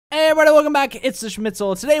Hey everybody, welcome back. It's the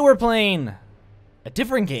Schmidtzle. Today we're playing a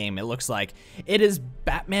different game, it looks like. It is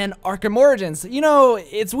Batman Arkham Origins. You know,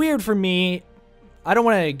 it's weird for me. I don't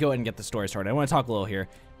want to go ahead and get the story started. I want to talk a little here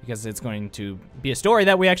because it's going to be a story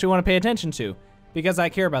that we actually want to pay attention to because I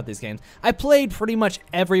care about these games. I played pretty much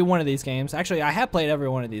every one of these games. Actually, I have played every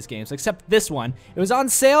one of these games except this one. It was on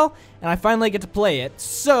sale and I finally get to play it.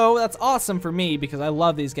 So that's awesome for me because I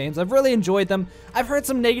love these games. I've really enjoyed them. I've heard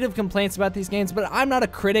some negative complaints about these games, but I'm not a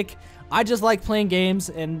critic. I just like playing games,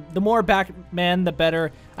 and the more Batman, the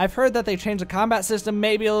better. I've heard that they changed the combat system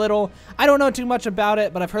maybe a little. I don't know too much about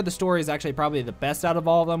it, but I've heard the story is actually probably the best out of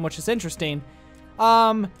all of them, which is interesting.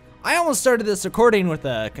 I almost started this recording with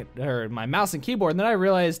my mouse and keyboard, and then I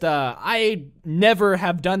realized I never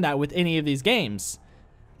have done that with any of these games.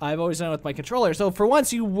 I've always done it with my controller. So for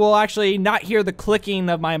once, you will actually not hear the clicking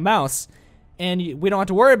of my mouse, and we don't have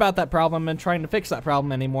to worry about that problem and trying to fix that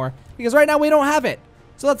problem anymore, because right now we don't have it.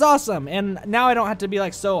 So that's awesome, and now I don't have to be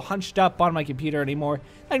like so hunched up on my computer anymore.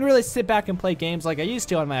 I can really sit back and play games like I used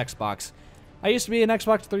to on my Xbox. I used to be an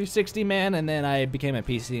Xbox 360 man, and then I became a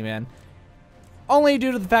PC man. Only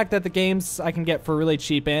due to the fact that the games I can get for really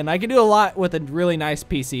cheap, and I can do a lot with a really nice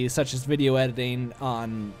PC, such as video editing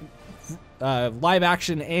on live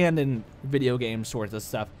action and in video game sorts of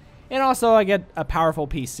stuff. And also I get a powerful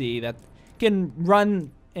PC that can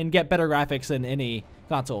run and get better graphics than any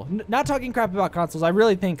console. Not talking crap about consoles. I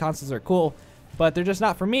really think consoles are cool, but they're just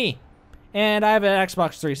not for me. And I have an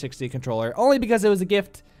Xbox 360 controller only because it was a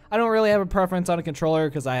gift. I don't really have a preference on a controller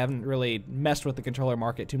because I haven't really messed with the controller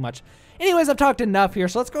market too much. Anyways, I've talked enough here,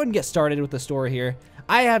 so let's go ahead and get started with the story here.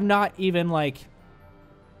 I have not even like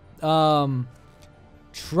tried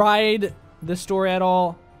the story at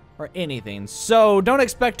all or anything, so don't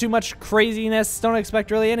expect too much craziness. Don't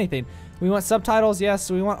expect really anything. We want subtitles,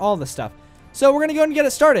 yes, we want all this stuff. So we're gonna go ahead and get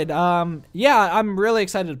it started. Yeah, I'm really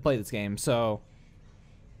excited to play this game, so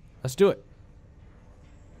let's do it.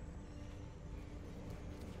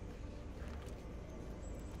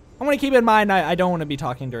 I want to keep in mind I don't want to be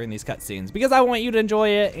talking during these cutscenes because I want you to enjoy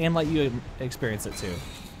it and let you experience it too.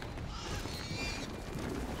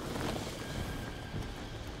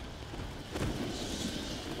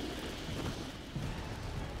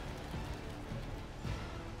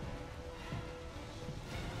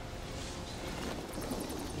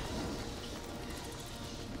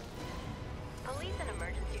 Police and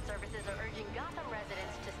emergency services are urging Gotham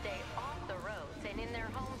residents to stay off the roads and in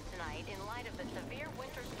their homes tonight in light of the severe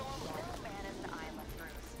winter storm warning. I'm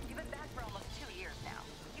Bruce. You've been back for almost 2 years now.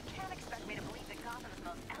 You can't expect me to believe that Gotham's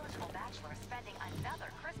most eligible bachelor is spending another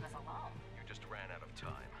Christmas alone. You just ran out of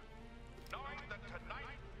time. Knowing that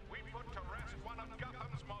tonight we put to rest one of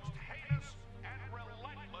Gotham's most heinous and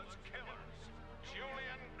relentless killers,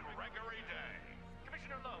 Julian Gregory Day.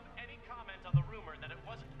 Commissioner Loeb, any comment on the rumor that it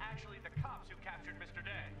wasn't actually the cops who captured Mr.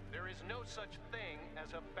 Day? There is no such thing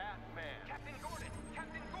as a Batman. Captain Gordon!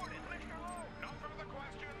 Captain Gordon! Commissioner Loeb! No further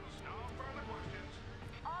questions. No further questions.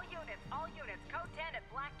 All units, code 10 at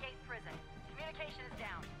Blackgate Prison. Communication is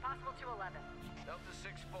down. Possible to 11. Delta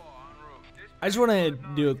 6-4 en route. I just want to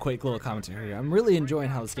do a quick little commentary here. I'm really enjoying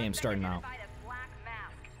how this game's starting out. Identified as Black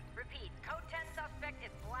Mask. Repeat, code 10 suspect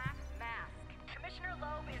is Black Mask. Commissioner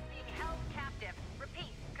Loeb is being held captive.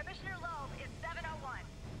 Repeat, Commissioner Loeb is 701.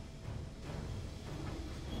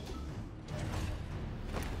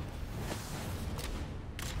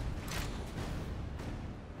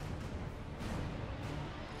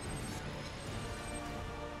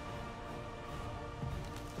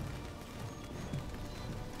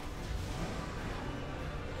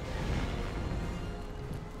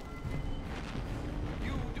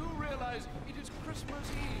 You do realize it is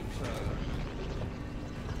Christmas Eve, sir.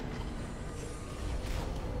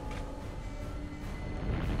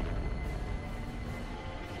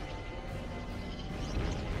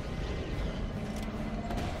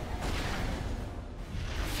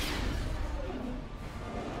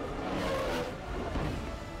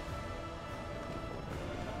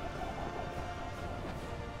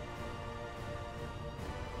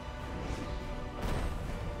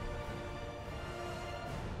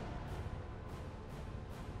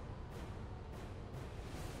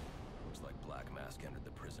 Looks like Black Mask entered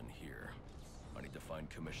the prison here. I need to find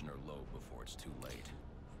Commissioner Loeb before it's too late.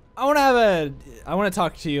 I want to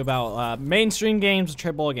talk to you about mainstream games,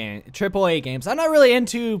 AAA games. I'm not really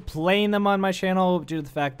into playing them on my channel due to the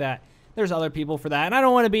fact that there's other people for that, and I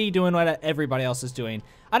don't want to be doing what everybody else is doing.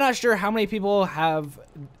 I'm not sure how many people have.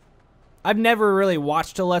 I've never really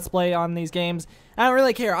watched a Let's Play on these games. I don't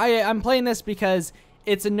really care. I'm playing this because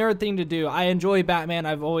it's a nerd thing to do. I enjoy Batman.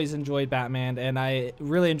 I've always enjoyed Batman, and I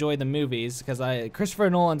really enjoy the movies because Christopher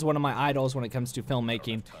Nolan's one of my idols when it comes to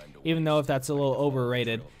filmmaking, even though if that's a little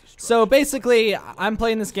overrated. So basically, I'm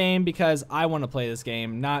playing this game because I want to play this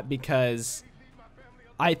game, not because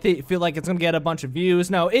I feel like it's going to get a bunch of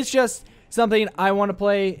views. No, it's just something I want to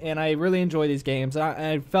play, and I really enjoy these games.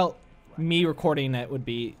 I felt me recording it would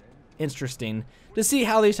be interesting to see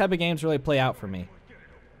how these type of games really play out for me.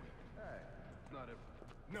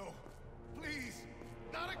 No, please,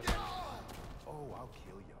 not again. Oh, I'll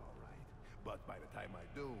kill you, all right. But by the time I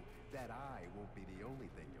do, that eye won't be the only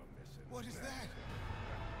thing you're missing. What is that?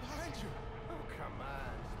 Behind you. Oh, come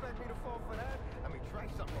on. Expect me to fall for that? I mean, try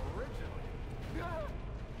something original. Ah!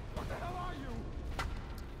 What the hell are you?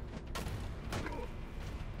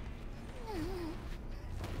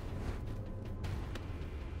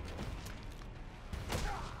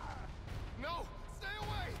 No! Stay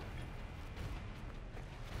away!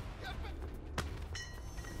 Get back!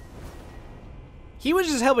 He was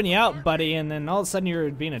just helping you out, buddy, and then all of a sudden you're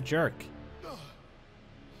being a jerk. I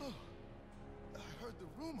heard the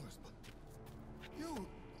rumors, but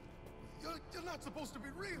you're not supposed to be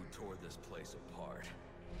real. You tore this place apart.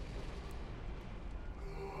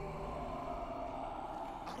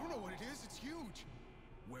 I don't know what it is. It's huge.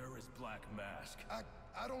 Where is Black Mask?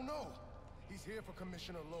 I don't know. He's here for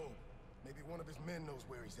Commissioner Loeb. Maybe one of his men knows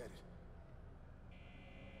where he's headed.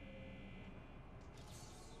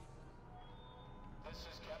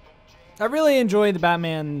 I really enjoy the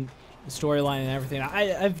Batman storyline and everything.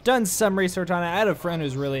 I've done some research on it. I had a friend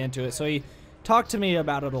who's really into it, so he talked to me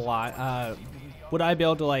about it a lot. Would I be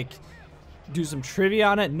able to like do some trivia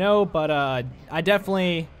on it? No, but I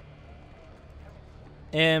definitely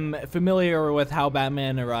am familiar with how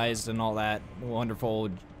Batman arose and all that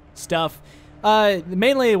wonderful stuff.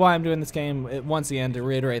 Mainly why I'm doing this game, once again, to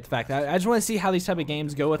reiterate the fact that I just want to see how these type of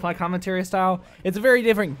games go with my commentary style. It's a very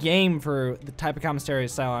different game for the type of commentary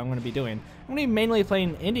style I'm going to be doing. I'm going to be mainly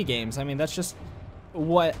playing indie games. I mean, that's just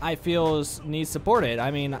what I feel needs supported.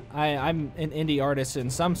 I mean, I'm an indie artist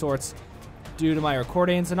in some sorts due to my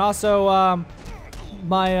recordings, and also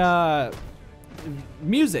my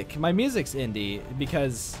music. My music's indie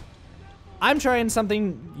because I'm trying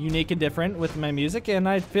something unique and different with my music, and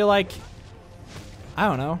I feel like, I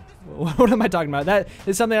don't know, what am I talking about? That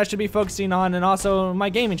is something I should be focusing on, and also my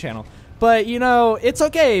gaming channel. But, you know, it's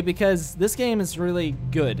okay because this game is really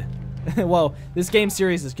good. Well, this game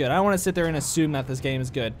series is good. I don't want to sit there and assume that this game is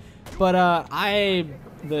good. But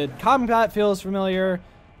the combat feels familiar.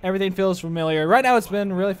 Everything feels familiar. Right now it's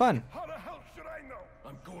been really fun. How the hell should I know?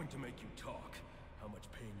 I'm going to make you talk. How much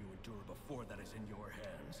pain you endure before that is in your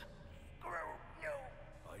hands.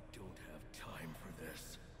 I don't have time for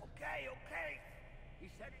this. Okay. He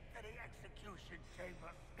said it to the execution chamber.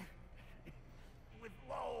 With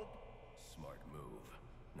Loeb. Smart move.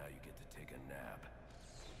 Now you get to take a nap.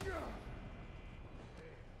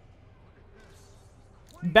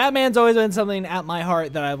 Batman's always been something at my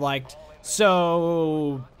heart that I've liked.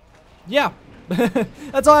 So, yeah.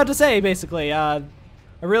 That's all I have to say, basically. I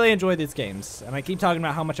really enjoy these games. And I keep talking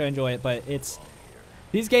about how much I enjoy it, but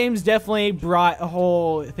these games definitely brought a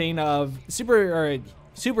whole thing of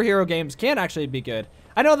superhero games can actually be good.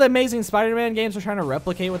 I know the Amazing Spider-Man games are trying to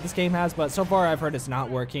replicate what this game has, but so far I've heard it's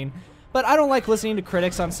not working. But I don't like listening to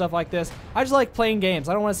critics on stuff like this. I just like playing games.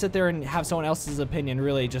 I don't want to sit there and have someone else's opinion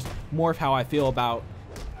really just morph how I feel about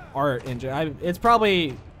art. It's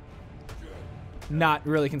probably not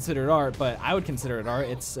really considered art, but I would consider it art.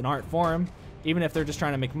 It's an art form. Even if they're just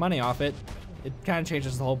trying to make money off it, it kind of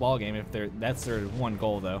changes the whole ballgame if that's their one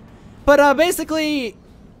goal, though. But basically,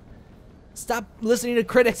 stop listening to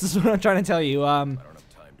critics is what I'm trying to tell you.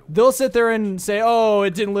 They'll sit there and say, oh,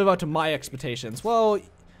 it didn't live up to my expectations. Well,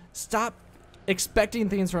 stop expecting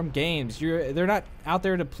things from games. They're not out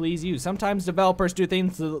there to please you. Sometimes developers do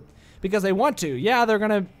things because they want to. Yeah, they're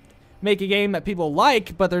going to make a game that people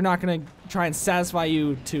like, but they're not going to try and satisfy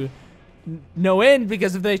you to no end,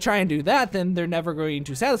 because if they try and do that, then they're never going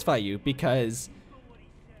to satisfy you, because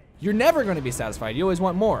you're never going to be satisfied. You always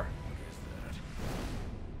want more.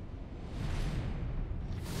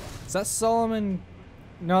 Is that Solomon?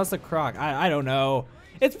 No, it's the Croc. I don't know.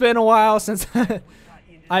 It's been a while since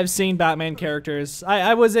I've seen Batman characters.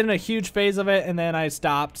 I was in a huge phase of it, and then I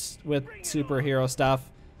stopped with superhero stuff.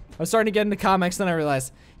 I was starting to get into comics, then I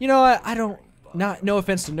realized, you know what, I don't, no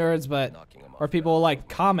offense to nerds, but, or people who like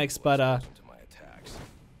comics, but,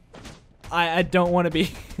 I don't want to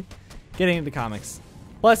be getting into comics.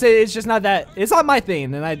 Plus, it's just not that, it's not my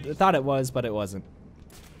thing, and I thought it was, but it wasn't.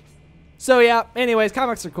 So yeah, anyways,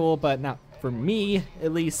 comics are cool, but not for me,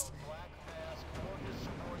 at least.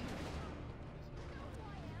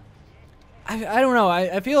 I don't know.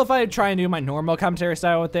 I feel if I try and do my normal commentary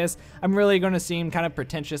style with this, I'm really going to seem kind of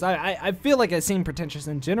pretentious. I feel like I seem pretentious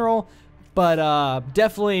in general, but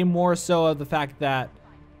definitely more so of the fact that...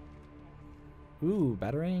 Ooh,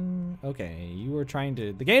 battering? Okay, you were trying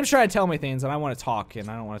to... The game's trying to tell me things, and I want to talk, and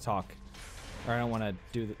I don't want to talk. Or I don't want to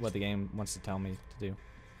do what the game wants to tell me to do.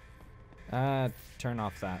 Turn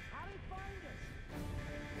off that.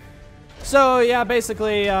 So, yeah,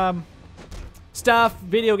 basically, stuff.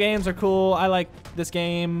 Video games are cool. I like this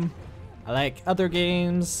game. I like other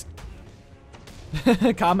games.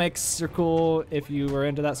 Comics are cool if you were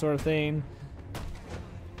into that sort of thing.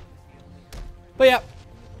 But yeah,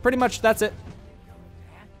 pretty much that's it.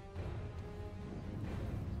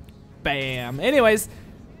 Bam. Anyways,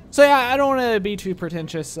 so yeah, I don't want to be too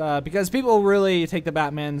pretentious because people really take the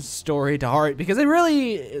Batman story to heart because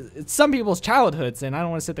it's some people's childhoods, and I don't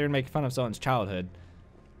want to sit there and make fun of someone's childhood.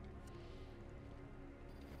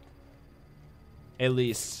 At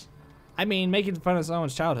least. I mean, making fun of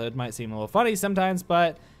someone's childhood might seem a little funny sometimes,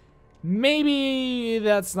 but maybe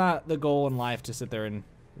that's not the goal in life, to sit there and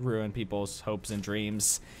ruin people's hopes and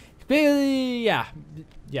dreams. Yeah,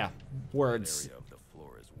 words.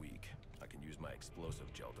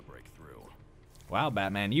 Wow,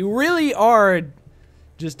 Batman, you really are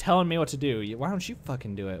just telling me what to do. Why don't you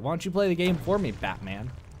fucking do it? Why don't you play the game for me,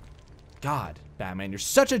 Batman? God, Batman, you're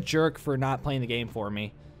such a jerk for not playing the game for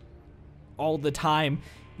me all the time.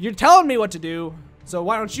 You're telling me what to do, so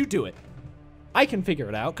why don't you do it? I can figure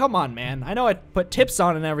it out. Come on, man. I know I put tips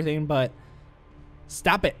on and everything, but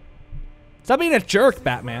stop it. Stop being a jerk,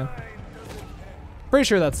 Batman. Pretty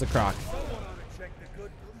sure that's the Croc.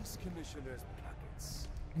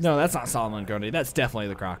 No, that's not Solomon Grundy. That's definitely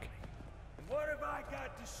the Croc.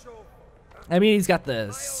 I mean, he's got the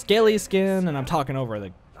scaly skin, and I'm talking over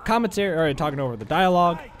the commentary, or talking over the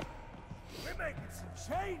dialogue. We're making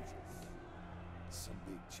some changes. Some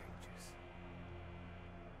big changes.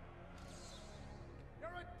 You're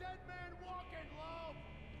a dead man walking, Lo.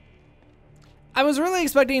 I was really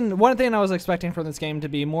expecting, one thing I was expecting from this game to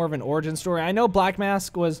be more of an origin story. I know Black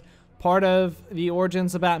Mask was part of the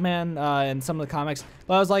origins of Batman in some of the comics,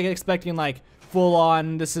 but I was like expecting like full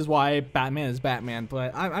on, this is why Batman is Batman.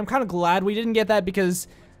 But I'm kind of glad we didn't get that, because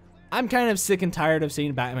I'm kind of sick and tired of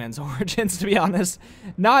seeing Batman's origins, to be honest.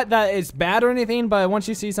 Not that it's bad or anything, but once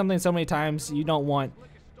you see something so many times, you don't want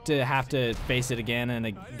to have to face it again in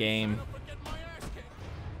a game.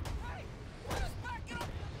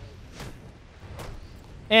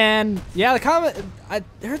 And yeah, the comment, I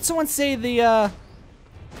heard someone say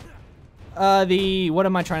what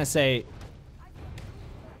am I trying to say?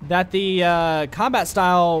 That the combat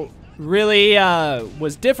style really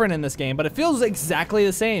was different in this game, but it feels exactly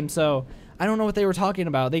the same. So I don't know what they were talking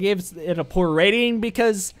about. They gave it a poor rating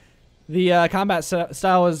because the combat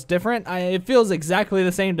style was different. It feels exactly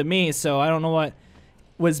the same to me, so I don't know what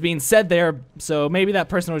was being said there. So maybe that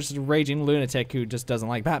person was just a raging lunatic who just doesn't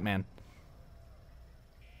like Batman.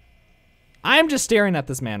 I'm just staring at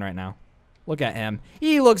this man right now. Look at him.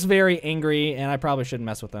 He looks very angry, and I probably shouldn't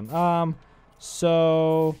mess with him.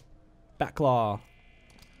 So Batclaw.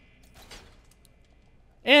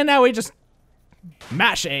 And now we just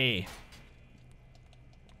mash A.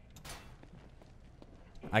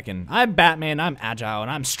 I'm Batman, I'm agile, and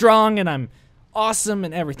I'm strong, and I'm awesome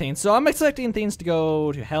and everything. So I'm expecting things to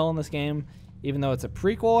go to hell in this game, even though it's a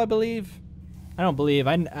prequel, I believe. I don't believe,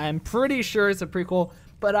 I'm pretty sure it's a prequel,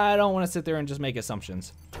 but I don't want to sit there and just make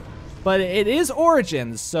assumptions. But it is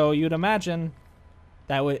Origins, so you'd imagine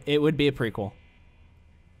that it would be a prequel.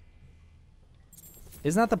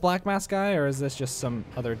 Isn't that the Black Mask guy, or is this just some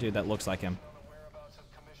other dude that looks like him?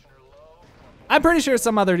 I'm pretty sure it's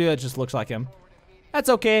some other dude that just looks like him. That's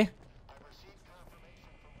okay.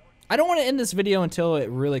 I don't want to end this video until it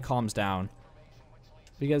really calms down.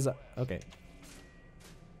 Because, okay.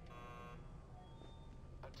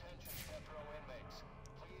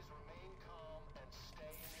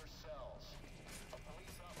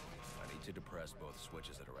 To depress both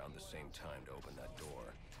switches at around the same time to open that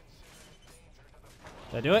door.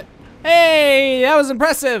 Did I do it? Hey, that was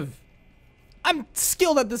impressive. I'm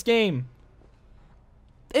skilled at this game.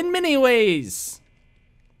 In many ways.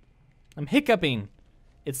 I'm hiccuping.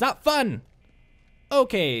 It's not fun.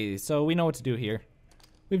 Okay, so we know what to do here.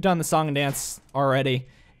 We've done the song and dance already.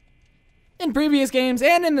 In previous games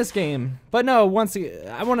and in this game. But no, I want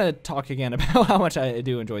to talk again about how much I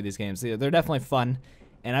do enjoy these games. They're definitely fun.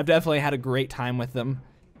 And I've definitely had a great time with them.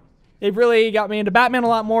 They've really got me into Batman a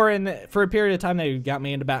lot more, and for a period of time they got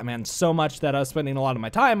me into Batman so much that I was spending a lot of my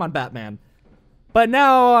time on Batman. But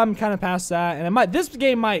now I'm kind of past that, and this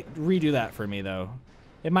game might redo that for me, though.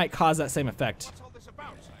 It might cause that same effect. What's all this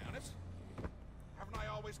about, Sionis?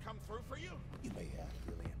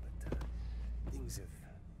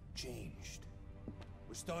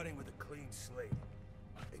 starting with a clean slate,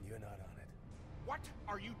 and you're not on it. What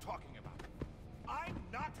are you talking about? I'm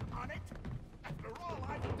not on it? After all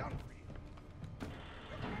I've done for you.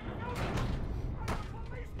 I'm a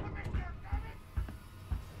police commissioner, damn it!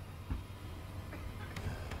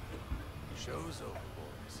 Show's over,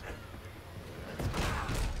 boys.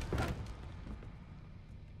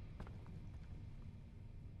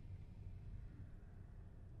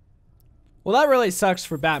 Well, that really sucks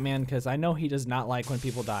for Batman, because I know he does not like when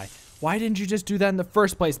people die. Why didn't you just do that in the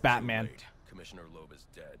first place, Batman? Wait, Commissioner Loeb is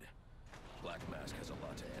dead. Black Mask has a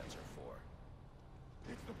lot to answer for.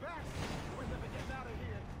 It's the best! We're never getting out of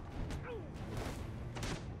here!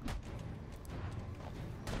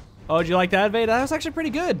 Oh, did you like that, Vade? That was actually pretty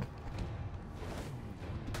good.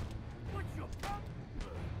 What's your problem?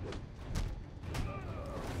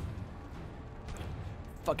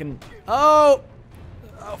 Fucking. Oh!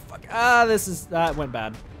 Oh, fuck. Ah, that went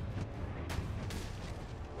bad.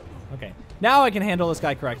 Okay. Now I can handle this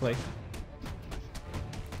guy correctly.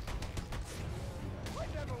 I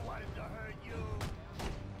never wanted to hurt you!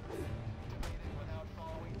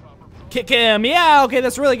 Kick him. Yeah, okay,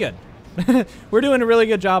 that's really good. We're doing a really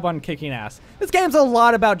good job on kicking ass. This game's a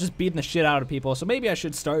lot about just beating the shit out of people, so maybe I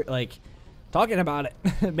should start, like, talking about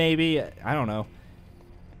it. Maybe. I don't know.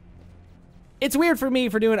 It's weird for me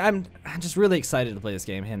for doing. I'm just really excited to play this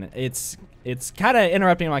game, and it's kind of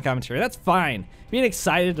interrupting my commentary. That's fine. Being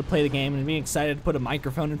excited to play the game and being excited to put a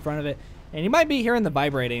microphone in front of it, and you might be hearing the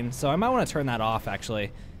vibrating, so I might want to turn that off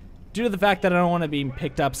actually, due to the fact that I don't want to be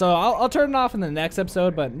picked up. So I'll turn it off in the next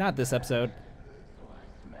episode, but not this episode.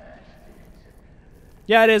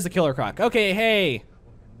 Yeah, it is the Killer Croc. Okay, hey.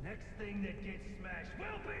 Next thing that gets smashed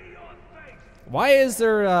will be your face. Why is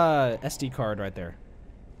there a SD card right there?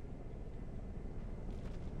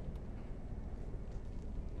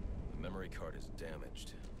 The memory card is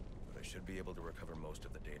damaged, but I should be able to recover most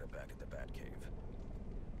of the data back at the Batcave.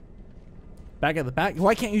 Back at the back?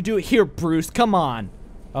 Why can't you do it here, Bruce? Come on.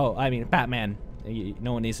 Oh, I mean, Batman.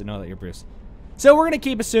 No one needs to know that you're Bruce. So we're going to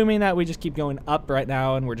keep assuming that we just keep going up right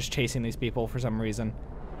now and we're just chasing these people for some reason.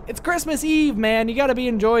 It's Christmas Eve, man. You got to be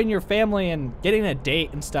enjoying your family and getting a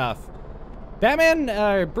date and stuff.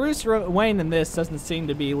 Batman, Bruce Wayne in this doesn't seem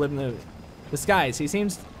to be living the skies. He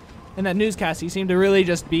seems, in that newscast, he seemed to really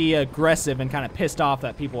just be aggressive and kind of pissed off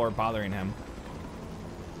that people are bothering him.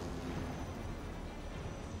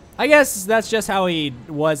 I guess that's just how he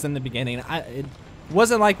was in the beginning. It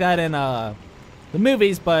wasn't like that in the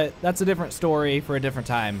movies, but that's a different story for a different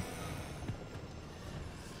time.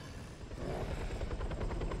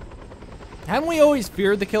 Haven't we always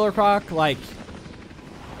feared the Killer Croc? Like,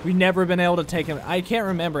 we've never been able to take him. I can't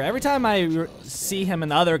remember. Every time I see him in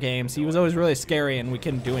the other games, he was always really scary and we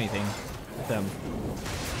couldn't do anything with him.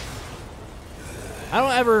 I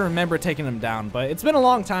don't ever remember taking him down, but it's been a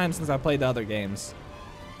long time since I played the other games.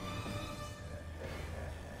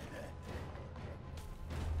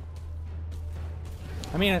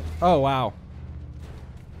 I mean, oh wow.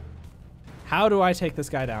 How do I take this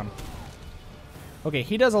guy down? Okay,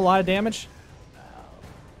 he does a lot of damage.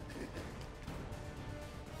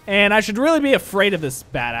 And I should really be afraid of this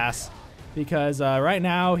badass. Because right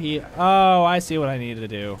now he... Oh, I see what I need to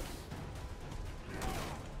do.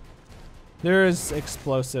 There's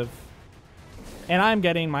explosive. And I'm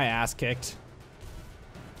getting my ass kicked.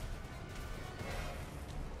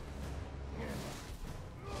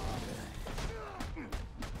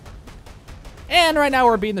 And right now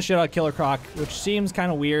we're beating the shit out of Killer Croc, which seems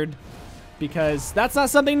kind of weird because that's not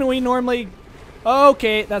something that we normally...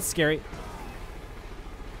 Okay, that's scary.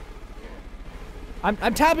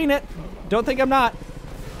 I'm tapping it. Don't think I'm not.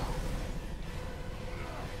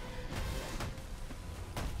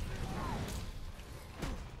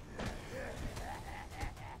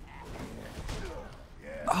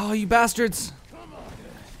 Oh, you bastards.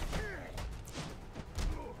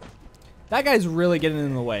 That guy's really getting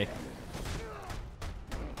in the way.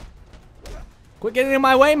 Quit getting in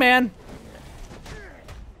my way, man.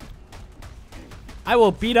 I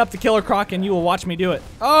will beat up the Killer Croc and you will watch me do it.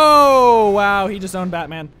 Oh, wow. He just owned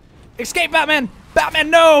Batman. Escape, Batman. Batman,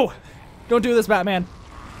 no. Don't do this, Batman.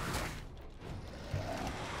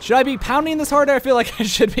 Should I be pounding this harder? I feel like I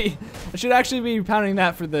should be. I should actually be pounding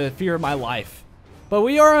that for the fear of my life. But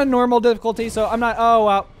we are on normal difficulty, so I'm not. Oh,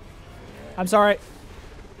 wow. I'm sorry.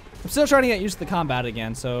 I'm still trying to get used to the combat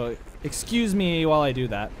again, so excuse me while I do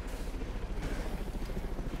that.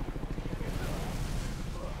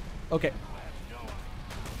 Okay.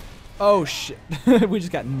 Oh, shit. We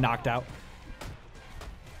just got knocked out.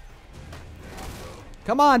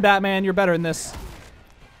 Come on, Batman. You're better than this.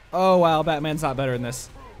 Oh, wow. Batman's not better than this.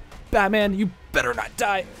 Batman, you better not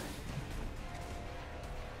die.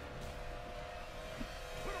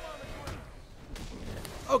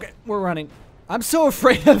 Okay, we're running. I'm so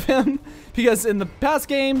afraid of him because in the past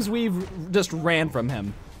games, we've just ran from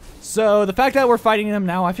him. So the fact that we're fighting him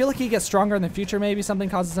now, I feel like he gets stronger in the future. Maybe something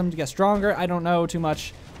causes him to get stronger. I don't know too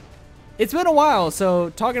much. It's been a while,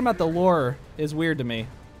 so talking about the lore is weird to me.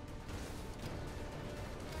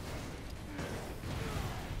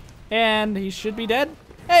 And he should be dead.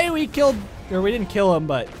 Hey, we killed, or we didn't kill him,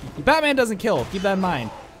 but Batman doesn't kill. Keep that in mind.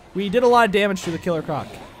 We did a lot of damage to the Killer Croc.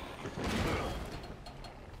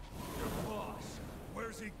 Boss,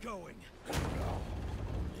 where's he going? The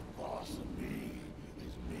boss of me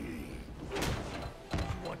is me. You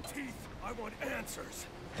want teeth? I want answers.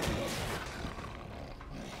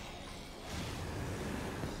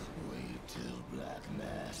 Wait till Black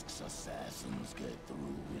Mask's assassins get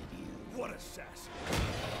through with you. What assassin?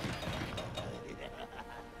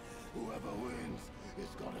 Whoever wins is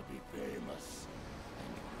gonna be famous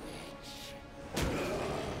and rich.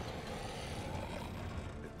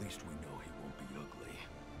 At least we know he won't be ugly.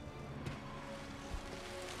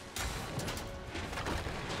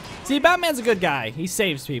 See, Batman's a good guy. He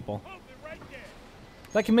saves people.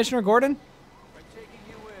 Is that Commissioner Gordon? I'm taking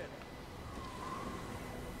you in.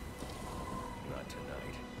 Not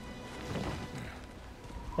tonight.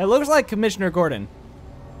 It looks like Commissioner Gordon.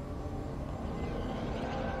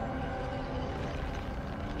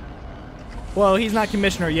 Well, he's not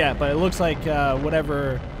commissioner yet, but it looks like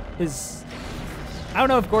whatever his... I don't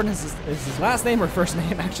know if Gordon is his last name or first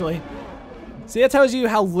name, actually. See, that tells you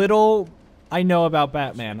how little I know about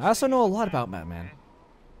Batman. I also know a lot about Batman.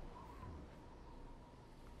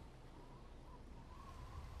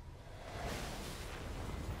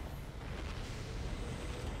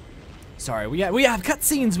 Sorry, we have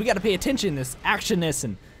cutscenes. We got to pay attention. This actionness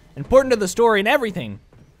and important to the story and everything.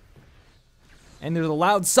 And there's a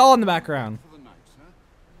loud saw in the background. For the night, sir.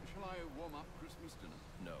 Shall I warm up Christmas dinner?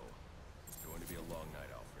 No. It's going to be a long night,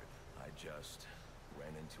 Alfred. I just ran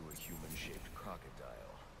into a human-shaped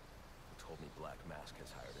crocodile who told me Black Mask has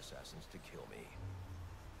hired assassins to kill me.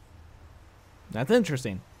 That's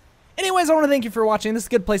interesting. Anyways, I want to thank you for watching. This is a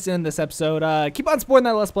good place to end this episode. Keep on supporting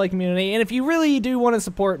that Let's Play community. And if you really do want to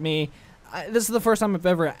support me, this is the first time I've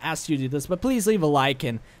ever asked you to do this, but please leave a like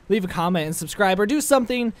and leave a comment and subscribe or do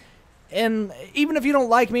something. And even if you don't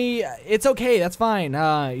like me, it's okay. That's fine.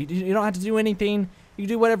 You don't have to do anything. You can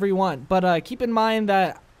do whatever you want. But keep in mind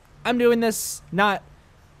that I'm doing this not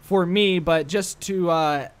for me, but just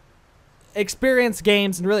to experience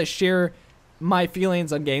games and really share my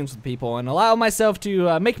feelings on games with people and allow myself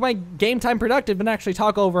to make my game time productive and actually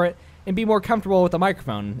talk over it and be more comfortable with the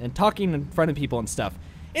microphone and talking in front of people and stuff.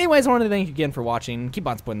 Anyways, I want to thank you again for watching. Keep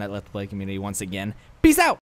on supporting that Let's Play community once again. Peace out!